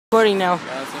Recording now.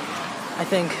 I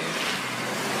think.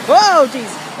 Whoa,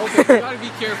 jeez. Okay, you gotta be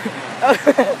careful.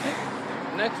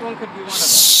 Next one could be one of them.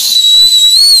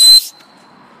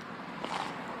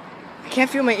 I can't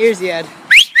feel my ears yet.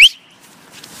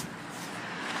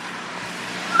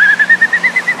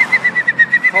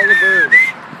 Call a bird.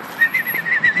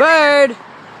 Bird!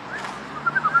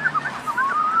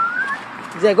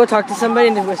 Yeah, go talk to somebody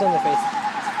and then whistle in their face.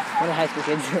 One of the high school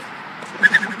kids.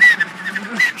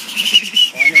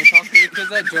 I know, talk to the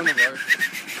kids at Joan of Arc.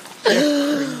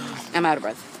 I'm out of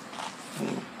breath.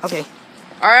 Okay.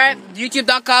 Alright,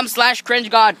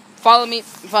 youtube.com/cringegod. Follow me.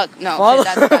 Fuck, no. Follow,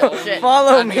 Shit, that's bad. Shit.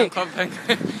 follow me.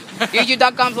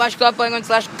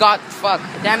 youtube.com/clubpenguin/god. Fuck.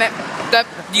 Damn it.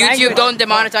 YouTube, don't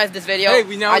demonetize this video. Hey,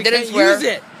 we didn't swear. use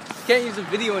it. Can't use the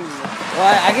video anymore.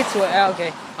 Well, I get to it.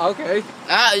 Okay. Okay.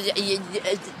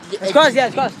 It's close, yeah,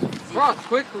 it's close. Rock,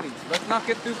 quickly. Let's not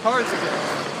get through cars again.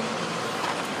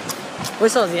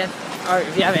 Whistle at the end. Or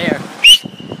if you have air.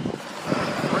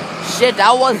 Shit,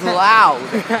 that was loud.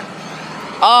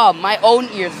 Oh, my own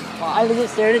ears. I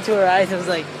just stared into her eyes and was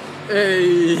like,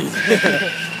 Hey.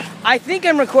 I think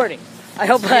I'm recording. I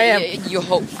hope I am. You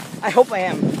hope. I hope I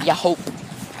am. You hope.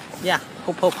 Yeah,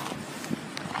 hope.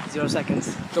 0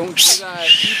 seconds. Don't do that.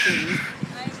 Ethan.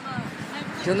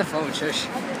 She's on the phone, shush.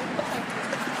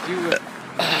 Do it.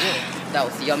 That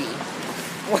was yummy.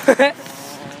 Okay,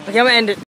 I'm gonna end it.